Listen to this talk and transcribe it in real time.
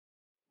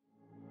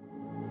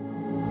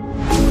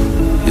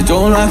You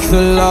don't like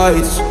the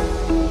lights,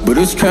 but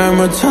it's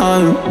camera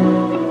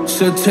time.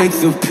 Said take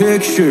the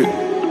picture,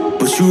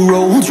 but you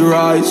rolled your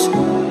eyes.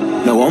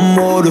 Now I'm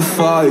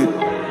mortified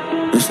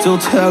and still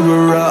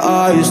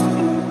terrorized.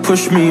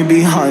 Push me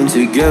behind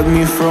to get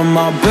me from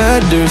my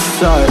better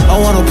side. I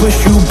wanna push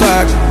you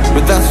back,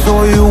 but that's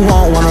all you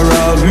want. Wanna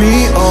wrap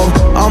me up,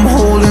 I'm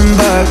holding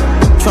back.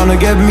 Tryna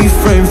get me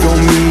framed, throw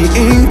me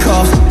in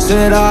cuffs.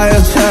 Said I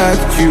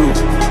attacked you,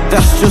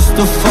 that's just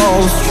a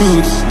false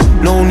truth.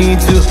 No need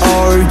to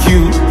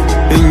argue,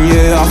 and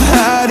yeah, I've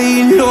had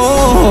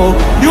enough.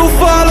 You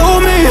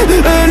follow me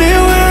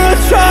anywhere I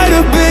try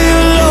to be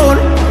alone,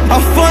 I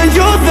find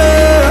you're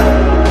there.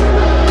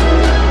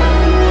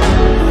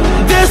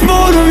 There's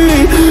more to me.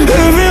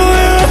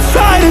 Everywhere I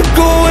try to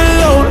go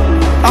alone,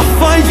 I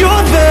find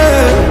you're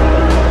there.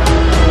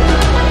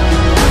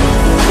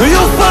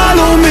 You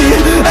follow me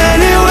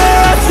anywhere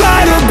I try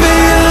to be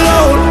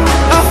alone,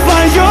 I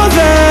find you're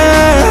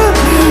there.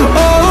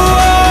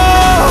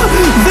 Oh,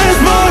 there's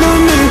more to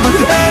me.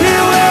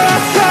 Anywhere I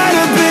try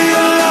to be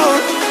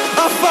alone,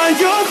 I find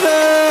you're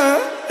there.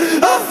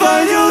 I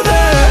find you there.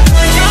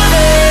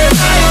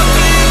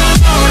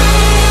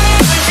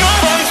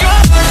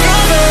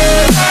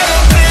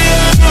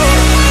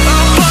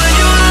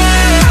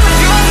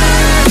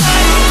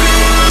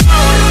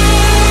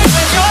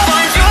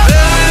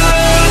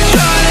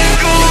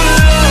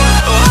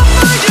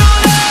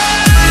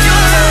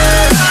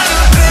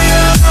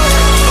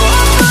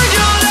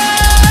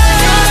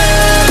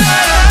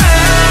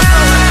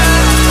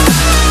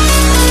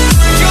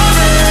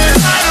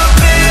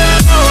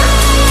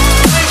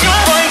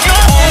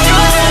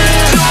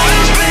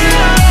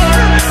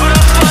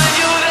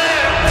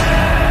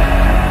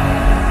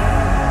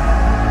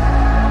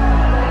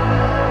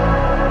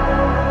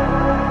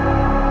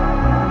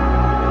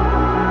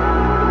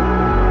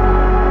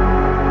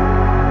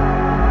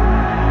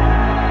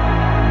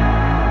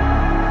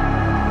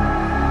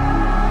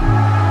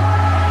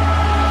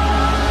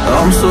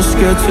 I'm so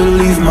scared to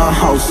leave my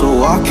house,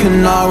 so I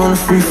cannot run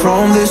free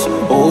from this.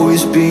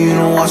 Always being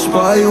watched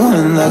by you,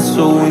 and that's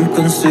so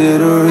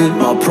inconsiderate.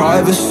 My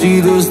privacy,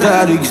 does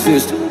that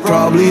exist?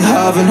 Probably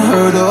haven't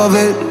heard of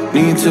it.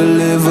 Need to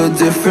live a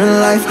different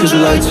life, cause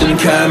lights and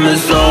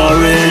cameras are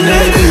in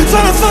it.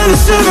 Trying to find a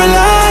silver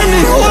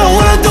lining. All I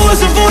wanna do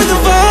is avoid the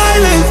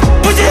violence,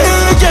 but you're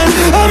here again,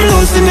 I'm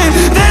losing it.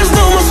 There's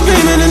no more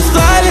screaming in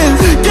silence.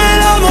 Get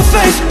out my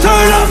face,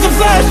 turn off the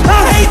flash. I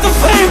hate the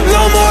fame,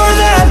 no more of